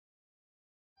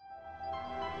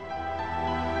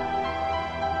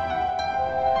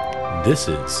This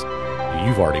is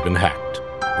You've Already Been Hacked,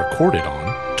 recorded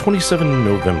on 27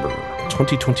 November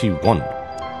 2021.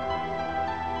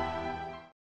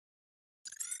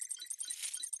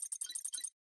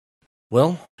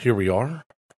 Well, here we are,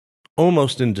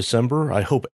 almost in December. I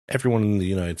hope everyone in the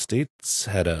United States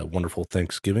had a wonderful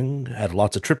Thanksgiving, had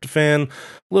lots of tryptophan, a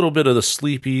little bit of the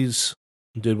sleepies,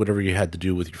 did whatever you had to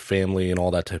do with your family and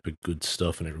all that type of good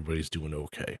stuff, and everybody's doing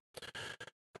okay.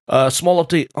 Small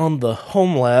update on the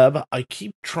home lab. I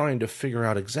keep trying to figure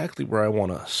out exactly where I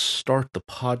want to start the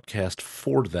podcast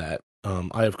for that.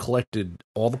 I have collected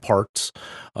all the parts,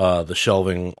 the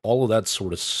shelving, all of that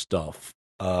sort of stuff.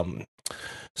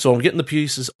 So I'm getting the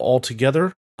pieces all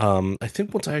together. I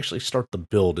think once I actually start the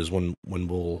build is when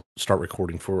we'll start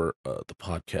recording for the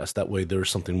podcast. That way there's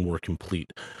something more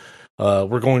complete.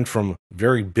 We're going from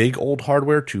very big old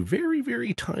hardware to very,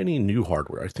 very tiny new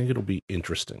hardware. I think it'll be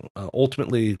interesting.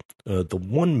 Ultimately, the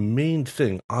one main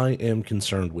thing I am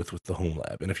concerned with the home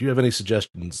lab, and if you have any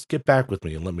suggestions, get back with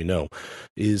me and let me know,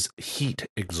 is heat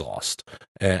exhaust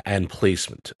and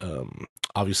placement.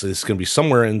 Obviously, this is going to be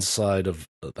somewhere inside of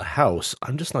the house.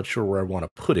 I'm just not sure where I want to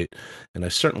put it, and I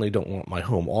certainly don't want my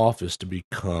home office to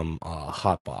become a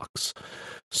hot box.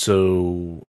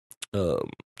 So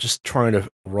just trying to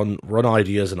run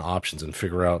ideas and options and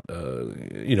figure out,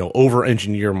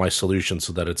 over-engineer my solution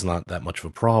so that it's not that much of a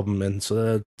problem and so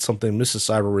that it's something Mrs.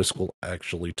 Cyber Risk will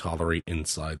actually tolerate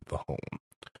inside the home.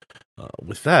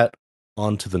 With that,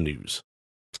 on to the news.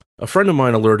 A friend of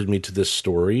mine alerted me to this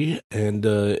story, and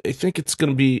I think it's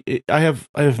going to be... I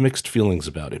have mixed feelings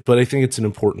about it, but I think it's an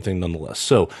important thing nonetheless.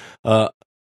 So,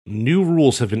 new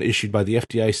rules have been issued by the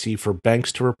FDIC for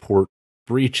banks to report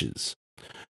breaches.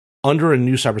 Under a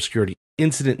new cybersecurity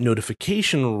incident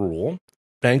notification rule,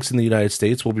 banks in the United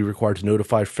States will be required to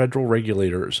notify federal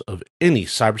regulators of any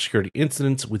cybersecurity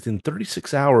incidents within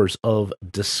 36 hours of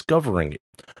discovering it.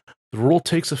 The rule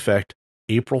takes effect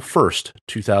April 1st,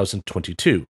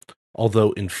 2022,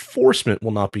 although enforcement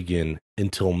will not begin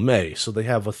until May, so they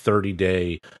have a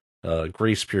 30-day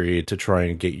grace period to try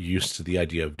and get used to the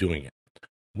idea of doing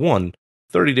it.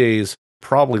 30 days,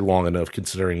 probably long enough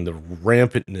considering the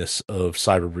rampantness of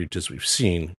cyber breaches we've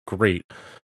seen. Great.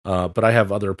 But I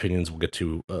have other opinions we'll get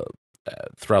to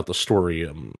throughout the story.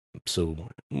 So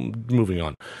moving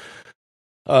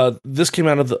on. This came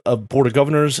out of the Board of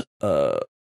Governors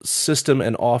System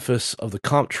and Office of the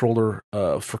Comptroller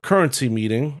for Currency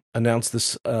meeting, announced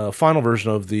this final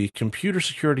version of the Computer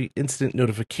Security Incident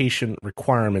Notification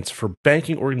requirements for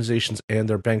banking organizations and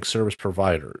their bank service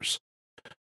providers.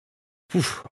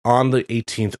 On the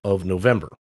 18th of November.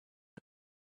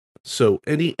 So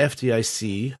any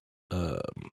FDIC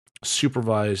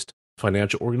supervised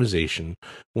financial organization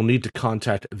will need to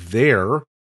contact their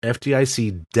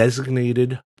FDIC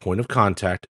designated point of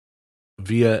contact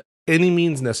via any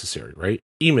means necessary, right?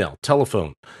 Email,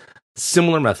 telephone,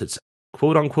 similar methods,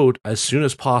 quote unquote, as soon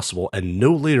as possible and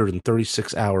no later than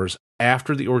 36 hours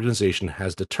after the organization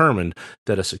has determined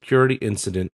that a security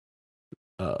incident,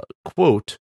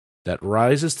 quote, that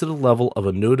rises to the level of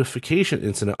a notification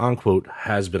incident, unquote,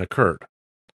 has been occurred.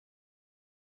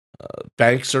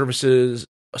 Bank service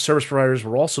providers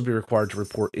will also be required to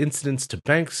report incidents to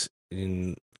banks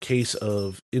in case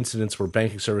of incidents where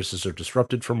banking services are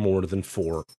disrupted for more than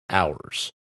 4 hours.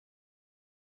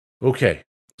 Okay,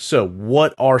 so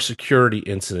what are security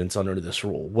incidents under this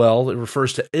rule? Well, it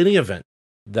refers to any event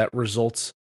that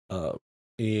results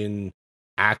in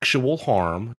actual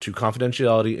harm to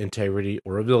confidentiality, integrity,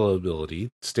 or availability,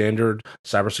 standard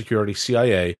cybersecurity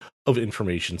CIA, of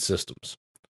information systems.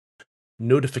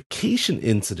 Notification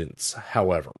incidents,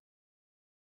 however,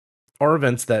 are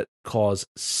events that cause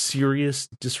serious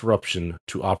disruption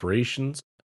to operations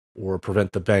or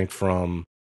prevent the bank from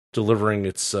delivering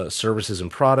its services and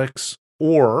products,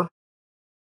 or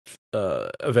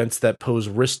events that pose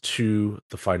risk to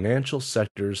the financial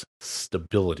sector's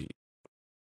stability.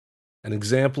 An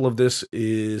example of this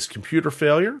is computer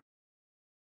failure.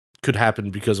 Could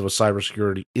happen because of a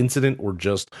cybersecurity incident or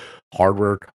just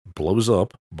hardware blows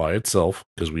up by itself,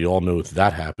 because we all know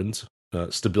that happens.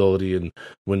 Stability in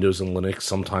Windows and Linux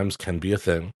sometimes can be a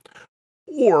thing.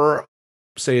 Or,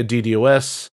 say, a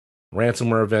DDoS,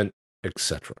 ransomware event,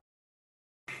 etc.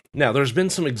 Now, there's been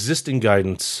some existing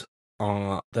guidance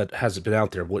that hasn't been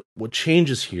out there. What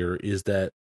changes here is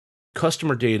that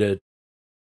customer data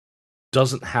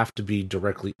doesn't have to be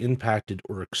directly impacted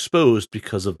or exposed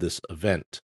because of this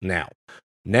event. Now,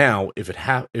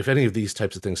 if any of these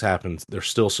types of things happen, they're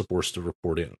still supposed to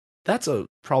report in. That's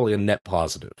probably a net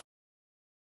positive.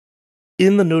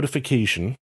 In the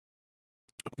notification,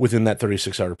 within that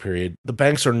 36-hour period, the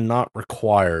banks are not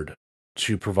required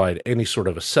to provide any sort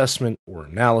of assessment or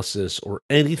analysis or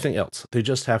anything else. They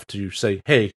just have to say,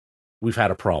 hey, we've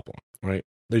had a problem, right?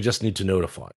 They just need to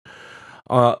notify.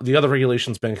 The other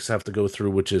regulations banks have to go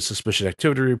through, which is suspicious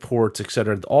activity reports,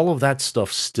 etc. All of that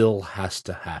stuff still has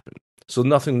to happen. So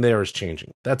nothing there is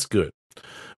changing. That's good.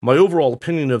 My overall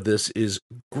opinion of this is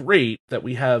great that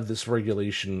we have this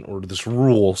regulation, or this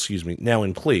rule, now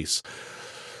in place.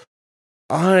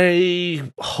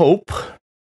 I hope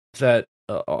that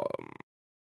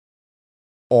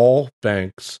all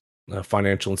banks,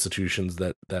 financial institutions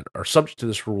that are subject to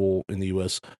this rule in the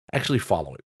U.S. actually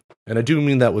follow it. And I do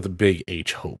mean that with a big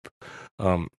H, hope.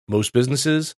 Most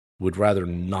businesses would rather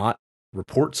not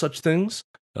report such things.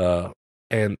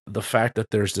 And the fact that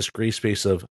there's this gray space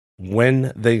of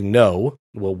when they know,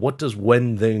 well, what does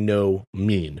when they know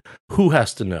mean? Who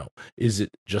has to know? Is it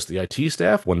just the IT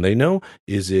staff when they know?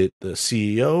 Is it the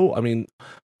CEO? I mean,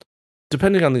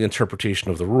 depending on the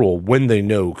interpretation of the rule, when they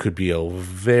know could be a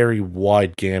very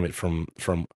wide gamut from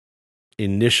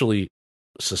initially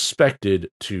suspected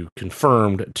to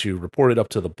confirmed to report it up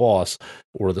to the boss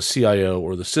or the CIO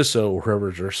or the CISO or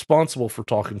whoever is responsible for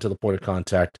talking to the point of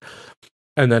contact,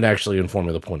 and then actually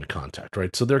informing the point of contact,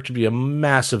 right? So there could be a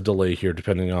massive delay here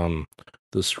depending on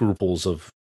the scruples of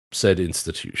said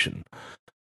institution.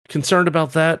 Concerned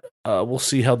about that. We'll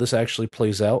see how this actually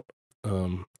plays out.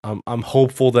 I'm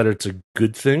hopeful that it's a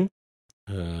good thing.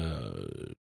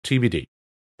 TBD.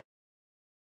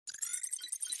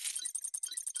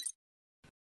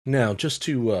 Now, just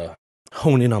to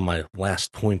hone in on my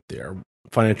last point there,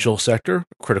 financial sector,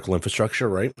 critical infrastructure,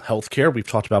 right? Healthcare, we've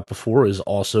talked about before, is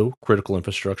also critical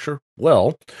infrastructure.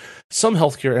 Well, some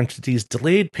healthcare entities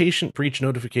delayed patient breach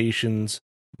notifications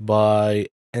by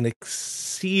an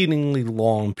exceedingly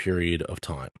long period of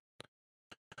time.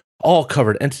 All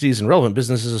covered entities and relevant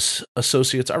businesses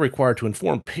associates are required to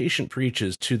inform patient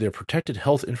breaches to their protected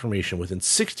health information within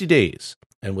 60 days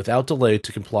and without delay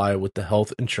to comply with the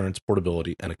Health Insurance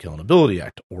Portability and Accountability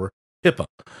Act, or HIPAA,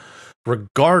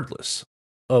 regardless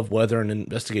of whether an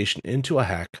investigation into a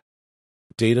hack,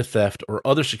 data theft, or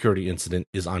other security incident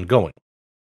is ongoing.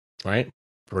 Right?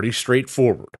 Pretty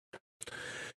straightforward.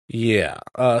 Yeah.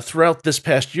 Throughout this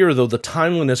past year, though, the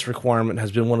timeliness requirement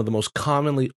has been one of the most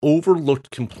commonly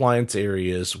overlooked compliance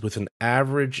areas, with an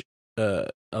average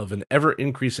of an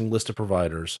ever-increasing list of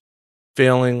providers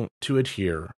failing to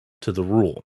adhere to the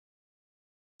rule.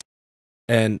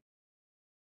 And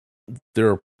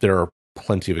there are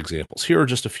plenty of examples. Here are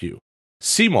just a few.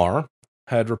 CMAR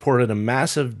had reported a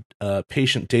massive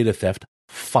patient data theft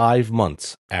 5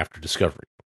 months after discovery.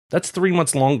 That's 3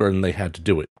 months longer than they had to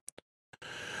do it.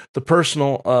 The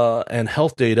personal and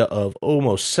health data of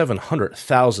almost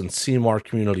 700,000 CMAR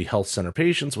Community Health Center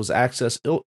patients was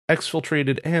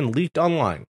exfiltrated and leaked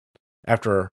online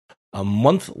after a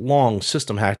month-long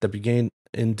system hack that began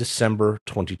in December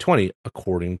 2020,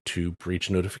 according to breach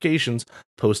notifications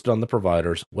posted on the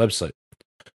provider's website.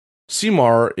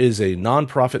 CMAR is a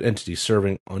nonprofit entity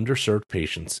serving underserved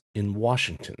patients in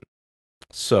Washington.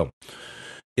 So,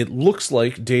 it looks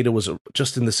like data was,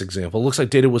 just in this example, it looks like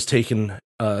data was taken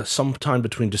sometime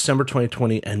between December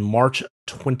 2020 and March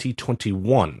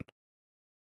 2021.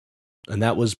 And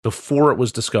that was before it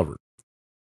was discovered.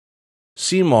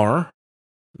 CMAR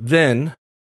then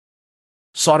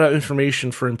sought out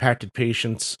information for impacted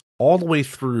patients all the way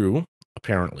through,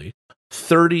 apparently,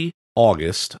 30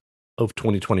 August of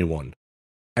 2021.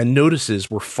 And notices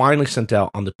were finally sent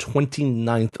out on the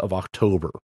 29th of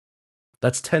October.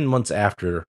 That's 10 months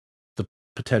after the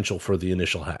potential for the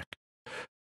initial hack.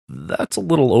 That's a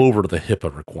little over the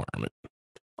HIPAA requirement.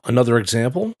 Another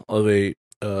example of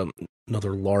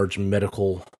another large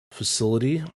medical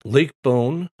facility, Lake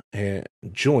Bone and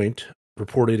Joint,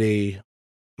 reported a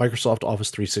Microsoft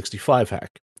Office 365 hack.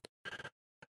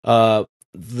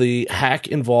 The hack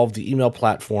involved the email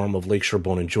platform of Lakeshore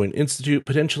Bone and Joint Institute,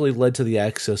 potentially led to the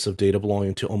access of data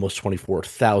belonging to almost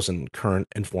 24,000 current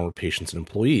and former patients and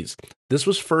employees. This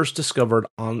was first discovered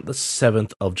on the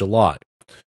 7th of July.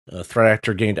 A threat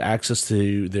actor gained access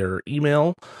to their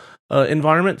email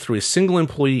environment through a single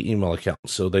employee email account,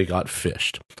 so they got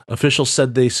phished. Officials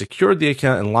said they secured the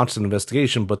account and launched an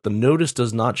investigation, but the notice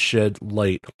does not shed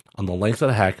light on the length of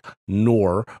the hack,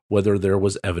 nor whether there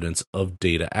was evidence of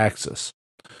data access.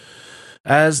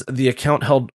 As the account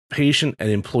held patient and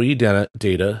employee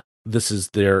data, this is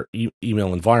their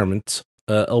email environment,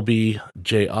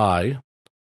 LBJI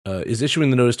is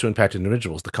issuing the notice to impacted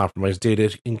individuals. The compromised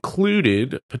data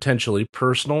included potentially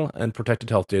personal and protected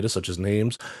health data, such as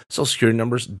names, social security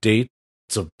numbers, dates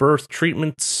of birth,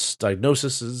 treatments,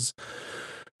 diagnoses,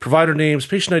 provider names,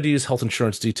 patient IDs, health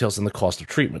insurance details, and the cost of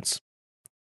treatments.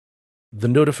 the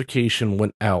notification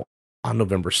went out on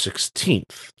November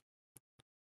 16th.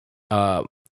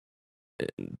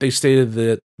 They stated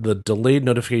that the delayed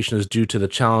notification is due to the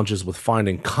challenges with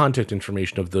finding contact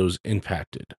information of those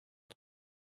impacted.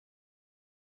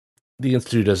 The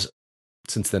Institute has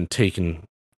since then taken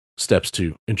steps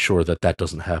to ensure that that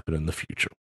doesn't happen in the future.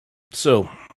 So,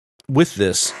 with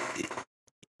this,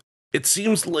 it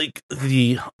seems like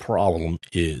the problem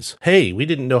is, hey, we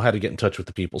didn't know how to get in touch with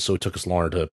the people, so it took us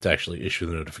longer to actually issue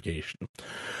the notification.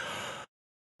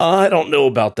 I don't know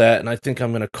about that, and I think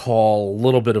I'm going to call a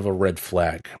little bit of a red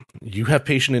flag. You have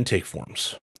patient intake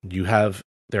forms. You have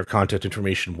their contact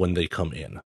information when they come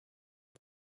in.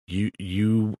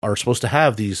 You are supposed to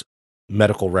have these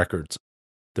medical records.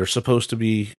 They're supposed to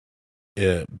be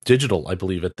digital, I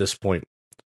believe, at this point,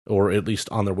 or at least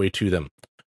on their way to them.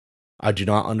 I do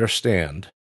not understand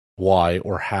why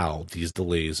or how these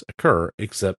delays occur,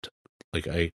 except, like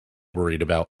I worried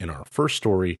about in our first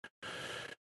story,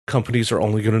 companies are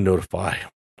only going to notify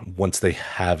once they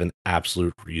have an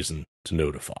absolute reason to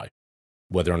notify,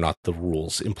 whether or not the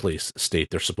rules in place state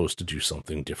they're supposed to do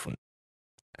something different.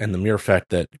 And the mere fact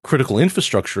that critical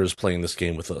infrastructure is playing this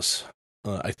game with us,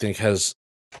 I think has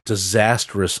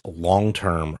disastrous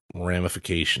long-term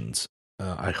ramifications.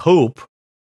 I hope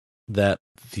that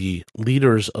the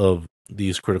leaders of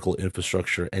these critical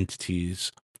infrastructure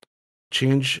entities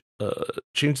change their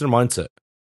mindset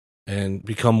and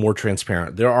become more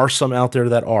transparent. There are some out there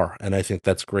that are, and I think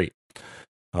that's great.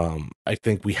 I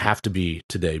think we have to be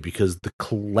today because the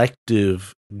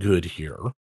collective good here,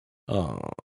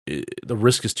 the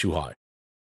risk is too high.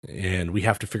 And we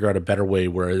have to figure out a better way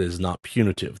where it is not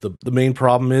punitive. The main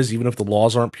problem is, even if the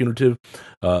laws aren't punitive,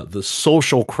 the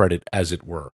social credit, as it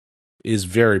were, is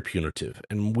very punitive.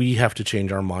 And we have to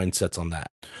change our mindsets on that.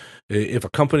 If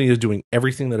a company is doing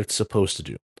everything that it's supposed to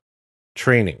do,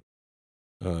 training,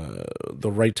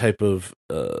 the right type of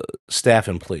staff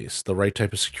in place, the right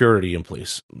type of security in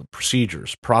place,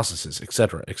 procedures, processes,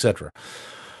 etc., etc.,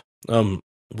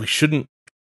 we shouldn't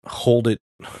hold it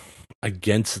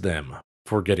against them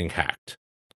for getting hacked.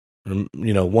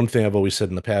 One thing I've always said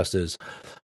in the past is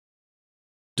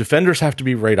defenders have to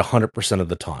be right 100% of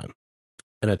the time.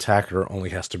 An attacker only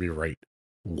has to be right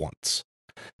once.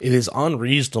 It is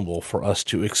unreasonable for us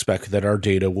to expect that our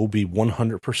data will be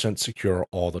 100% secure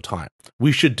all the time.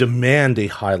 We should demand a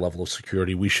high level of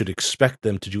security. We should expect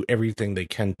them to do everything they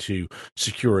can to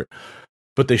secure it,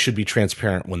 but they should be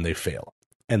transparent when they fail.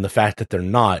 And the fact that they're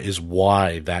not is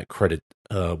why that credit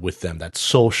with them, that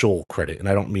social credit, and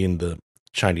I don't mean the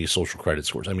Chinese social credit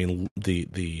scores. I mean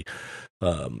the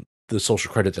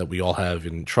social credit that we all have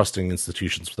in trusting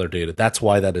institutions with our data. That's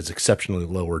why that is exceptionally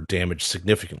low or damaged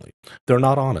significantly. They're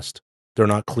not honest. They're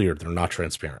not clear. They're not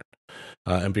transparent.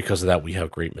 And because of that, we have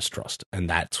great mistrust. And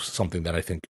that's something that I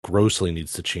think grossly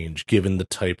needs to change, given the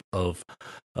type of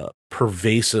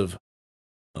pervasive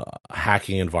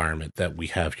hacking environment that we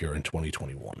have here in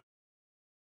 2021.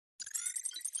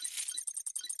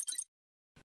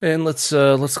 And let's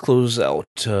close out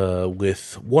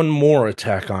with one more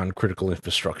attack on critical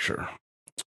infrastructure.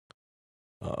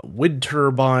 Wind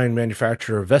turbine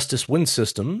manufacturer Vestas Wind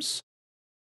Systems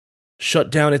shut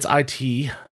down its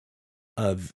IT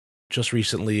just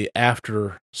recently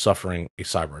after suffering a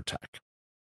cyber attack.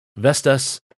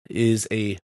 Vestas is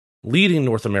a leading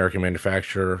North American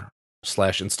manufacturer /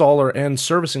 installer and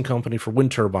servicing company for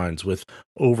wind turbines with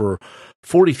over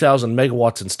 40,000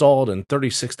 megawatts installed and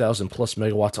 36,000 plus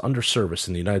megawatts under service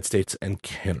in the United States and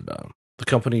Canada. The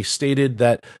company stated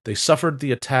that they suffered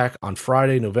the attack on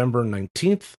Friday, November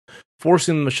 19th,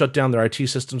 forcing them to shut down their IT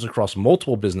systems across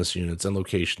multiple business units and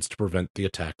locations to prevent the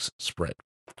attack's spread.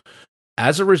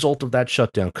 As a result of that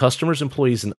shutdown, customers,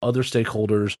 employees, and other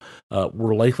stakeholders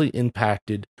were likely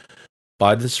impacted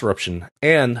by the disruption,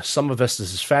 and some of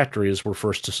Vestas' factories were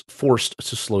forced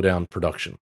to slow down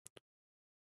production.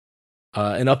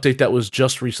 An update that was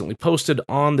just recently posted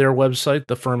on their website,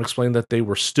 the firm explained that they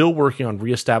were still working on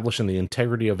reestablishing the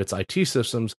integrity of its IT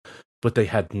systems, but they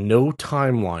had no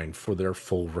timeline for their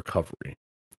full recovery.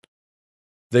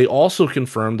 They also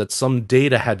confirmed that some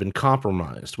data had been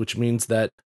compromised, which means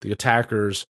that the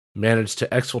attackers managed to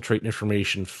exfiltrate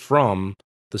information from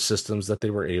the systems that they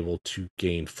were able to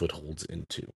gain footholds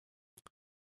into.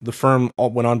 The firm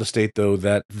went on to state, though,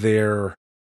 that the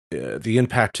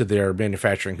impact to their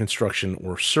manufacturing, construction,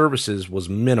 or services was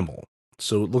minimal.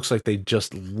 So it looks like they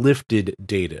just lifted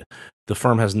data. The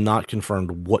firm has not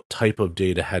confirmed what type of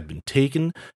data had been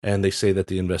taken, and they say that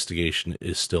the investigation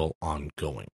is still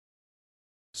ongoing.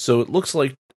 So it looks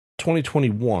like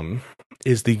 2021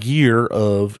 is the year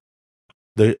of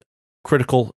the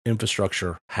critical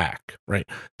infrastructure hack, right?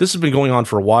 This has been going on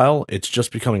for a while. It's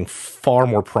just becoming far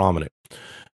more prominent.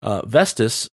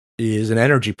 Vestas is an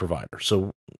energy provider.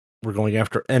 So we're going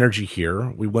after energy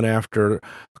here. We went after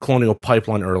the Colonial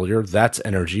Pipeline earlier. That's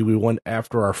energy. We went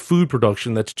after our food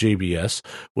production. That's JBS.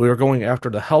 We are going after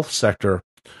the health sector.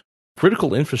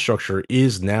 Critical infrastructure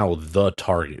is now the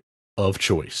target of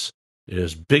choice. It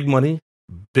is big money,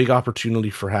 big opportunity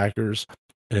for hackers,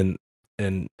 and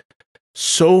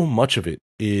so much of it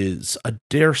is, I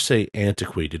dare say,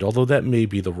 antiquated, although that may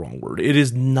be the wrong word. It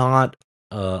is not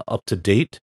up to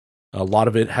date. A lot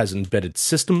of it has embedded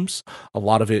systems. A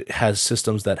lot of it has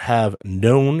systems that have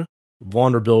known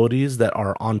vulnerabilities that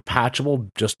are unpatchable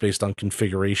just based on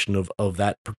configuration of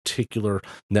that particular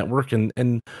network.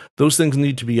 And those things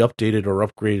need to be updated or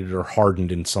upgraded or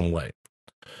hardened in some way.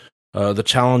 The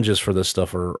challenges for this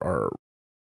stuff are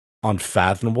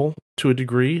unfathomable to a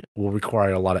degree, will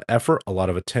require a lot of effort, a lot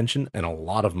of attention, and a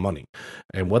lot of money.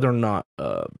 And whether or not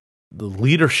the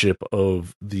leadership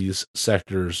of these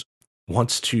sectors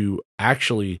wants to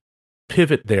actually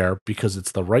pivot there because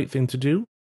it's the right thing to do,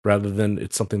 rather than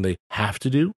it's something they have to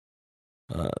do,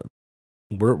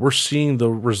 we're seeing the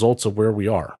results of where we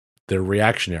are. They're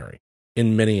reactionary.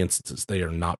 In many instances, they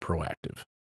are not proactive.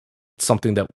 It's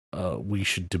something that we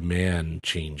should demand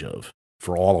change of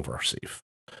for all of our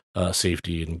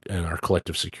safety and our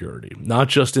collective security, not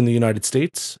just in the United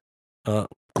States,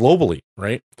 globally,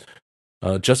 right?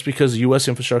 Just because U.S.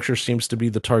 infrastructure seems to be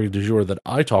the target du jour that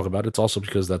I talk about, it's also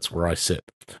because that's where I sit.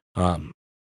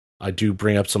 I do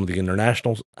bring up some of the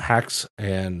international hacks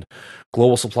and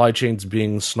global supply chains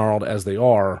being snarled as they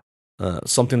are.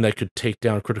 Something that could take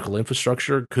down critical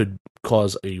infrastructure could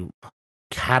cause a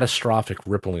catastrophic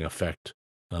rippling effect,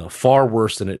 far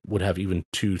worse than it would have even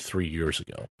 2-3 years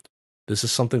ago. This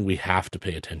is something we have to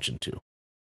pay attention to.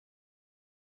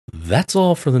 That's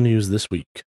all for the news this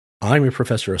week. I'm your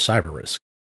professor of cyber risk.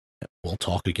 We'll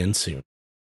talk again soon.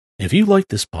 If you like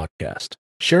this podcast,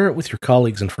 share it with your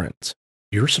colleagues and friends.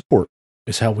 Your support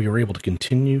is how we are able to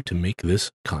continue to make this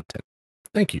content.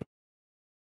 Thank you.